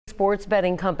sports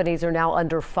betting companies are now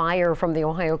under fire from the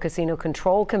Ohio Casino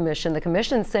Control Commission. The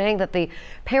commission saying that the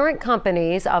parent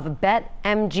companies of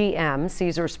BetMGM,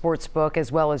 Caesars Sportsbook,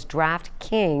 as well as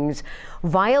DraftKings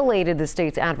violated the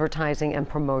state's advertising and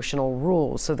promotional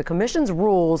rules. So the commission's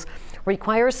rules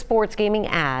require sports gaming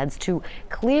ads to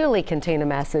clearly contain a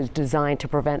message designed to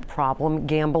prevent problem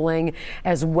gambling,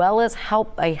 as well as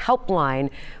a helpline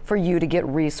for you to get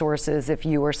resources if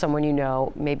you or someone you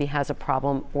know maybe has a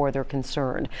problem or they're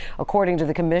concerned. According to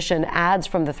the commission, ads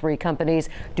from the three companies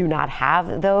do not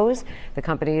have those. The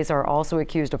companies are also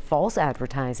accused of false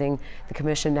advertising. The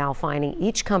commission now fining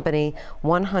each company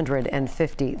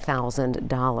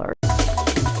 $150,000.